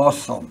an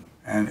awesome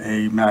and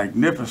a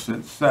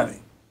magnificent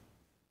setting.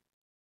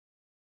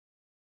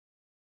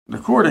 And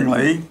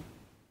accordingly,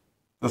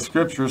 the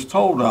scriptures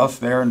told us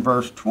there in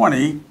verse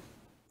 20,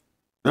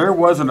 there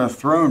wasn't a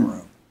throne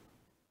room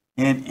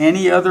in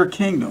any other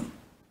kingdom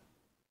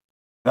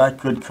that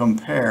could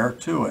compare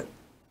to it.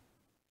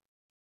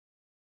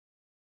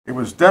 It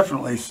was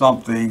definitely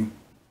something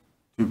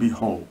to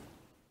behold.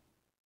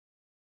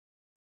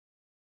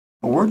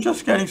 But we're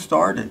just getting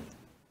started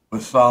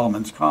with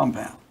Solomon's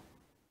compound.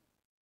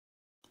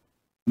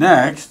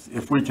 Next,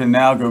 if we can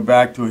now go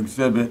back to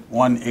Exhibit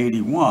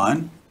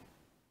 181,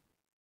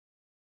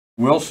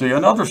 we'll see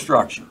another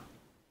structure.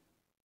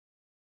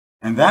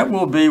 And that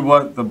will be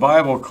what the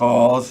Bible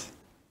calls,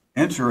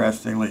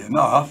 interestingly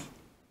enough,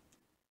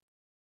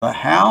 the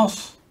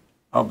house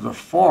of the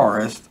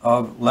forest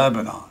of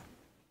Lebanon.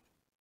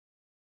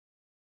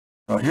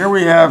 So here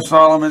we have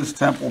Solomon's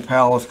Temple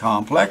Palace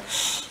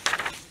complex.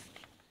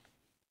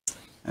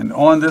 And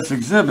on this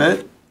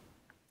exhibit,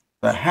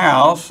 the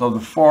house of the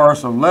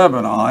forest of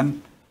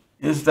Lebanon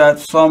is that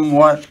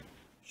somewhat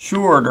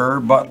shorter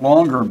but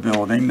longer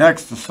building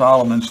next to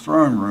Solomon's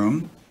throne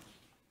room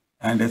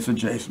and its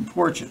adjacent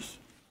porches.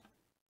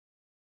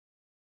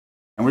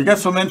 And we get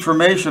some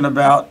information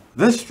about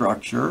this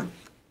structure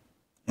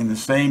in the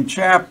same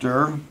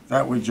chapter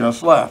that we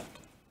just left,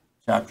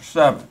 chapter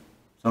 7.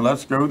 So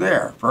let's go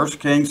there. 1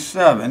 Kings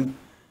 7,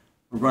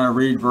 we're going to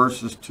read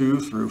verses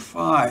 2 through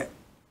 5.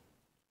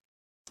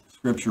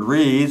 Scripture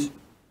reads,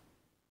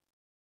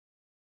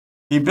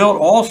 he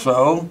built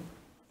also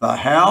the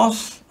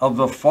house of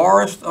the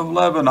forest of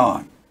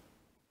Lebanon.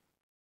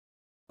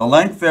 The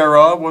length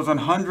thereof was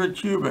 100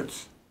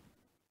 cubits,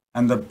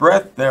 and the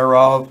breadth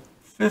thereof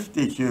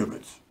 50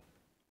 cubits,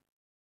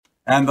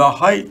 and the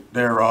height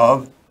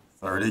thereof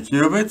 30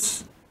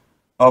 cubits,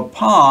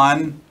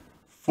 upon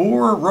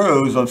 4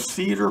 rows of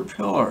cedar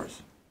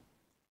pillars,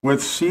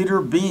 with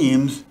cedar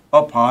beams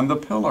upon the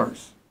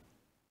pillars.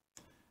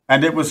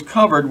 And it was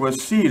covered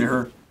with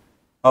cedar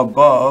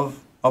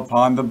above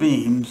upon the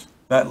beams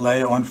that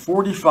lay on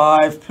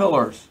 45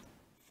 pillars,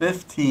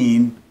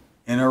 15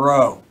 in a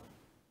row.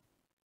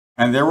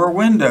 And there were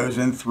windows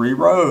in 3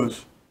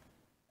 rows,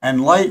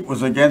 and light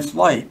was against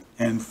light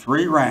in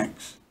 3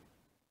 ranks.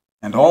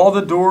 And all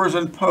the doors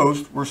and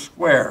posts were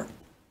square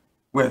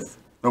with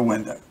the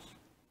windows.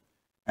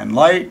 And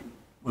light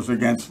was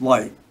against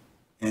light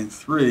in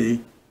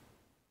 3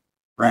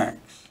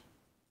 ranks.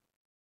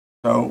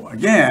 So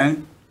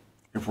again,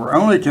 if we're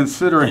only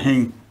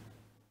considering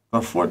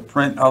the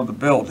footprint of the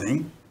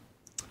building,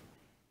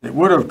 it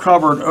would have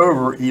covered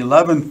over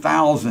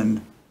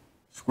 11,000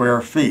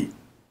 square feet.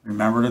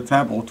 Remember the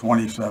temple,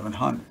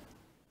 2,700.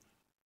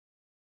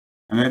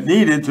 And it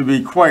needed to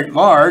be quite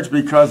large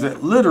because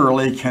it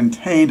literally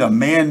contained a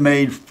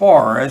man-made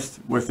forest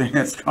within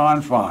its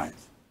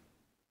confines.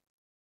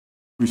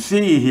 We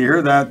see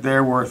here that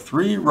there were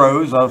 3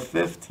 rows of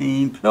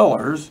 15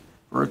 pillars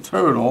for a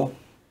total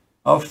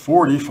of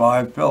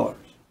 45 pillars.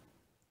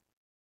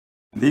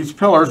 And these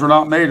pillars were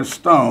not made of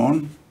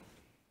stone.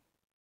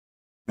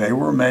 They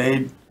were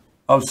made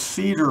of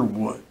cedar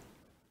wood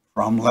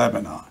from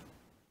Lebanon.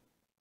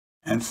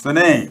 Hence the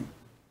name,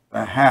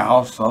 the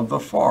house of the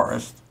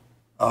forest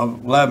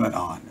of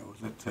Lebanon. It was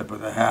the tip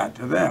of the hat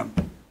to them.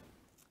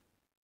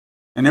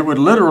 And it would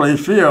literally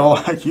feel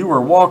like you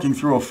were walking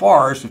through a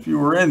forest if you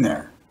were in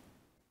there.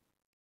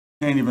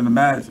 Can't even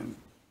imagine.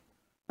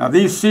 Now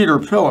these cedar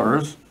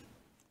pillars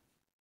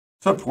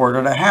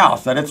supported a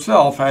house that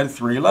itself had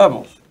 3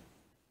 levels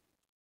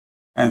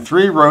and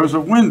 3 rows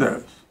of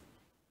windows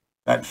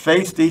that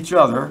faced each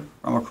other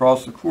from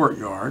across the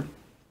courtyard,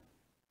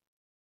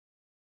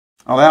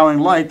 allowing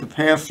light to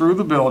pass through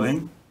the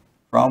building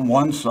from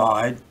one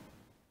side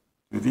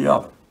to the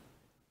other.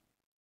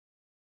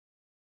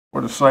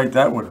 What a sight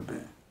that would have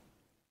been.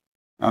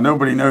 Now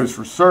nobody knows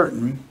for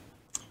certain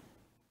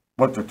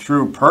what the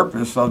true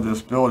purpose of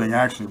this building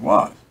actually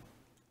was.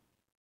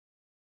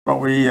 But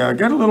we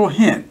get a little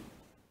hint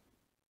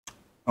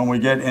when we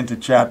get into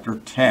chapter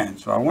 10.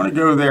 So I want to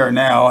go there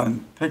now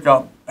and pick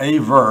up a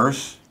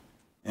verse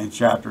in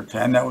chapter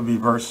 10. That would be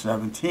verse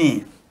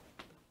 17.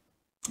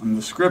 And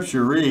the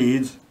scripture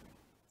reads,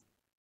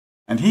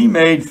 "And he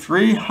made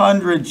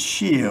 300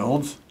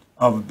 shields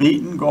of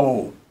beaten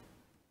gold.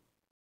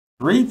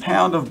 3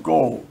 pounds of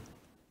gold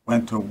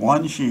went to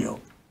 1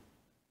 shield.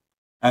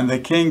 And the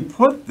king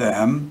put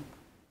them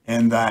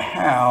in the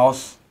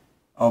house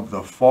of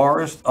the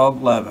forest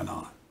of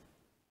Lebanon."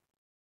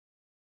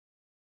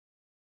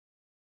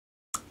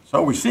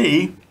 So we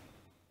see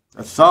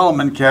that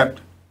Solomon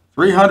kept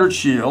 300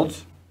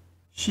 shields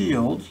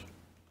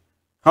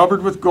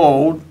covered with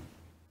gold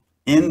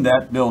in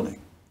that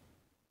building.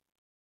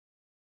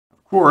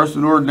 Of course,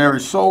 an ordinary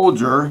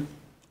soldier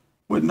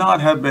would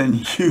not have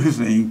been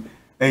using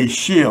a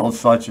shield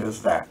such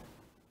as that.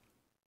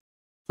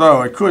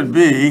 So it could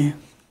be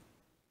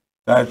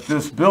that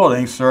this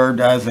building served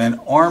as an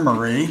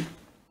armory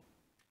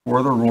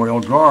for the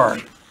royal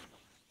guard,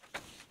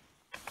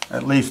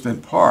 at least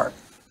in part.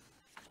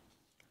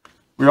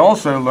 We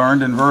also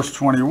learned in verse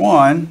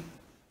 21,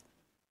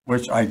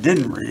 which I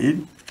didn't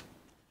read,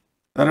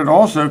 that it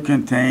also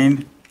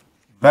contained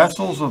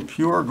vessels of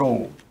pure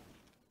gold.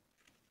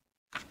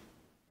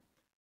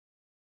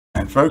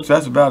 And folks,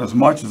 that's about as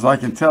much as I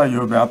can tell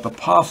you about the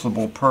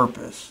possible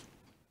purpose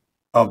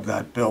of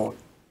that building.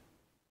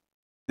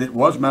 It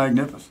was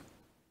magnificent.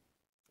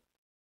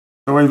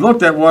 So we've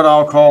looked at what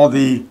I'll call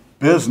the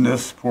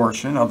business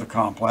portion of the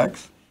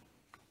complex.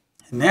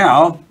 And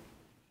now,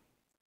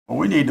 well,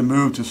 we need to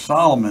move to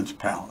Solomon's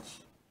palace,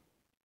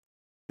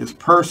 his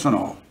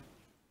personal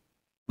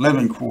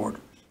living quarters.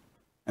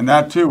 And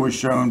that too was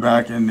shown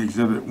back in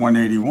Exhibit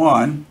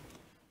 181.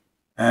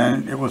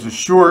 And it was a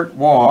short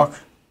walk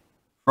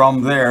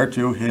from there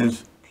to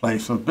his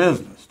place of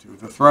business, to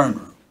the throne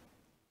room,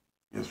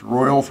 his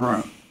royal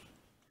throne.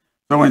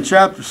 So in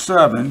chapter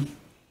 7,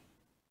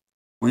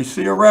 we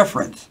see a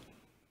reference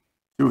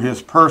to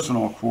his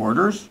personal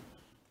quarters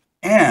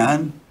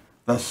and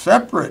the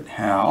separate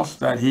house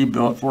that he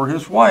built for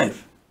his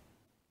wife,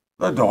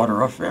 the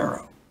daughter of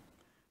Pharaoh.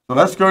 So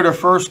let's go to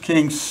 1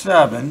 Kings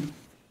 7,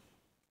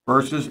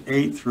 verses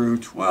 8 through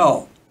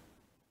 12.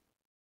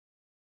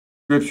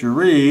 Scripture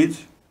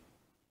reads,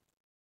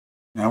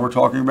 now we're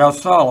talking about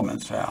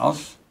Solomon's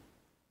house,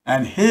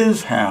 and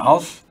his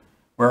house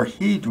where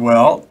he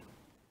dwelt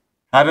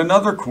had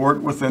another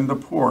court within the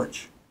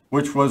porch,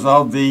 which was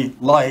of the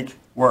like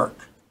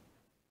work.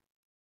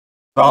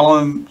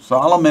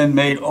 Solomon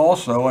made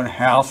also an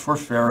house for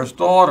Pharaoh's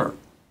daughter,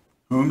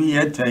 whom he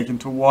had taken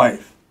to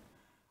wife,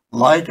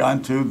 like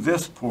unto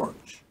this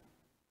porch.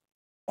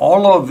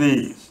 All of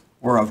these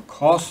were of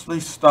costly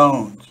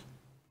stones,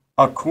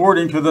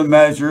 according to the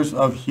measures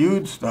of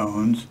hewed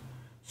stones,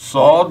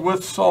 sawed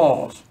with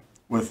saws,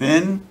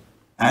 within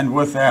and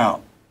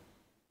without,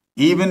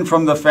 even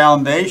from the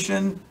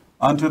foundation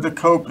unto the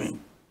coping,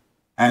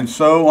 and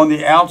so on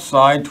the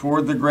outside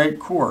toward the great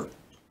court.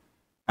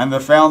 And the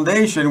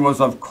foundation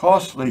was of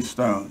costly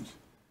stones,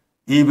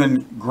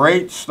 even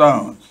great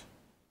stones,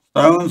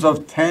 stones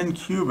of 10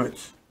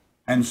 cubits,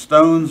 and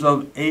stones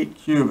of 8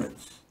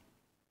 cubits.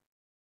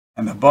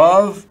 And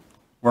above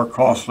were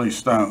costly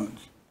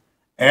stones,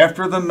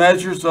 after the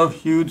measures of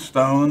hewed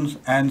stones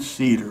and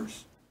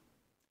cedars.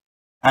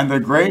 And the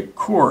great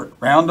court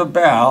round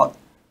about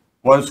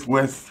was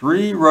with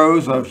 3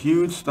 rows of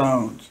hewed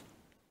stones,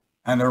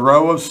 and a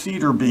row of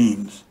cedar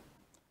beams,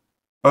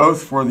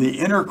 both for the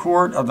inner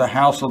court of the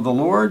house of the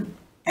Lord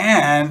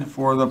and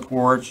for the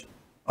porch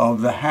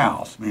of the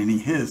house, meaning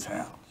his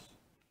house.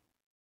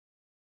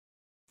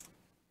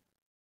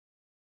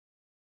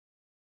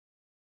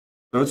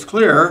 So it's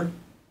clear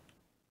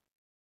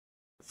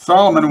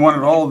Solomon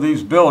wanted all of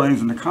these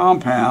buildings in the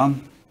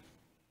compound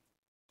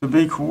to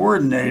be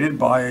coordinated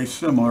by a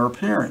similar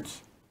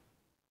appearance,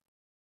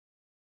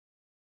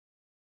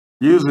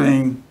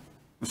 using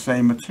the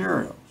same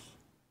materials.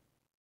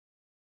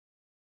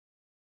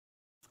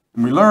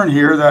 And we learn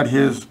here that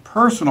his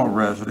personal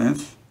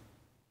residence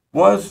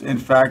was in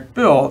fact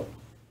built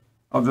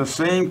of the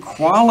same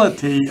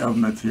quality of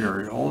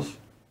materials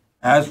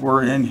as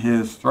were in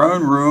his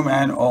throne room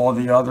and all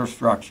the other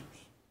structures.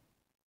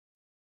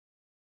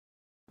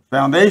 The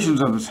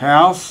foundations of his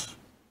house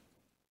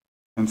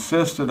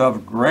consisted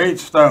of great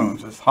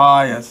stones as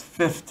high as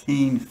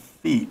 15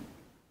 feet.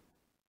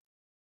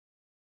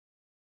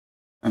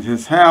 And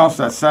his house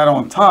that sat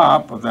on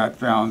top of that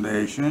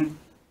foundation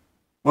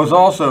was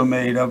also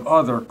made of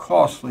other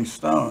costly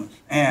stones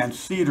and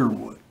cedar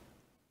wood.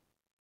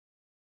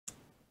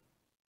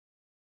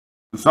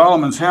 And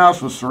Solomon's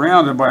house was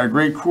surrounded by a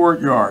great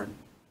courtyard.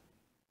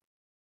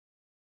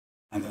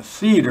 And the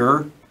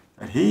cedar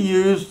that he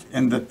used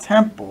in the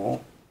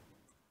temple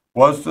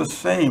was the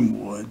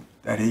same wood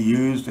that he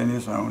used in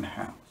his own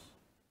house.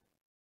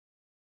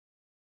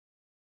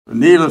 So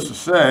needless to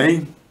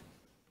say,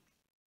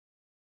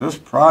 this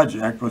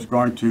project was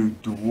going to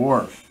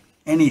dwarf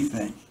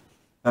anything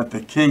that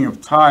the king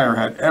of Tyre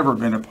had ever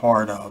been a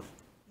part of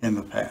in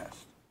the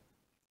past.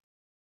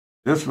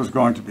 This was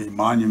going to be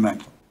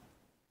monumental.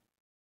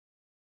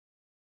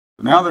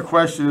 So now the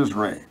question is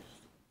raised.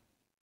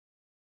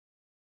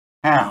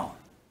 How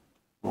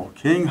will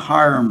King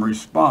Hiram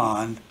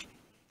respond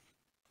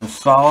to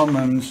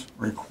Solomon's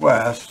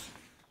request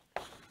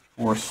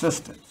for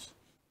assistance?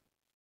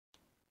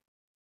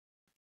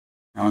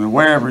 Now, in the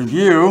way of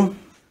review,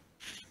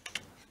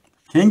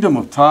 the kingdom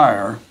of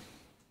Tyre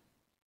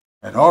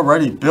had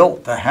already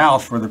built the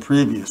house for the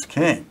previous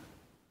king,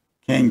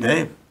 King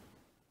David.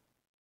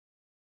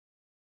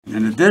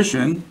 In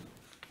addition,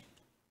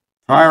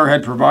 Tyre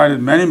had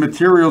provided many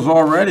materials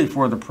already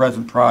for the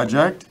present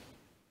project,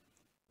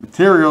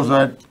 materials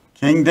that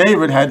King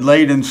David had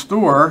laid in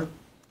store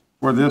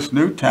for this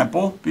new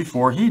temple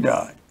before he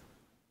died.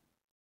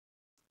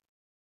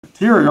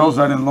 Materials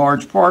that in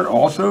large part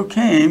also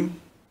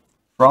came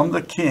from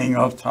the king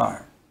of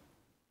Tyre.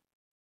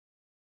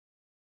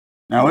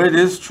 Now it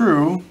is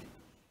true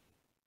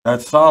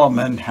that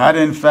Solomon had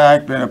in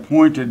fact been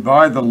appointed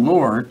by the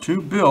Lord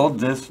to build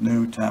this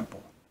new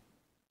temple.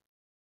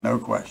 No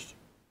question.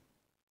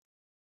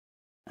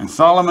 And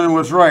Solomon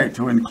was right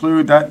to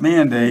include that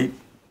mandate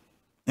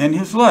in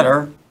his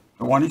letter,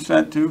 the one he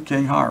sent to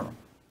King Hiram.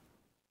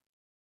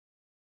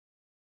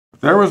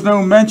 But there was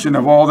no mention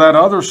of all that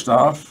other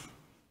stuff,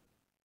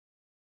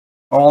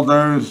 all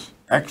those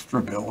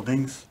extra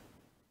buildings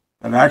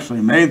that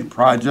actually made the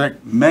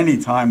project many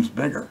times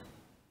bigger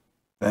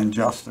than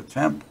just the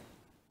temple.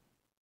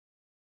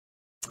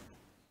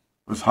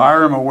 Was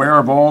Hiram aware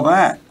of all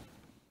that?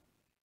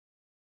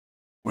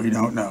 We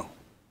don't know.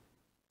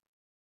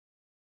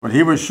 But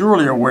he was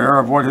surely aware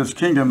of what his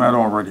kingdom had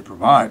already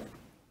provided.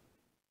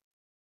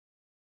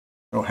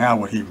 So how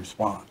would he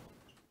respond?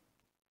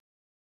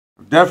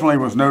 There definitely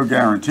was no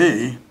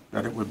guarantee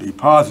that it would be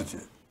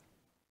positive.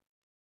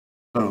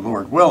 So,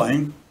 Lord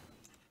willing,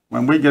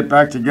 when we get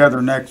back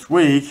together next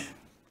week,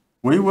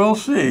 we will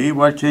see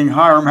what King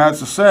Hiram has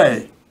to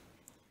say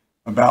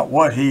about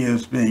what he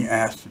is being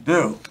asked to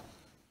do.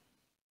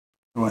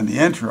 So in the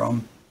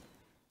interim,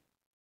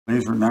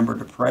 please remember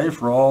to pray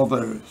for all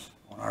those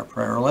on our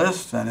prayer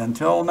list. And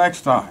until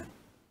next time,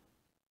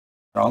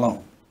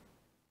 Shalom.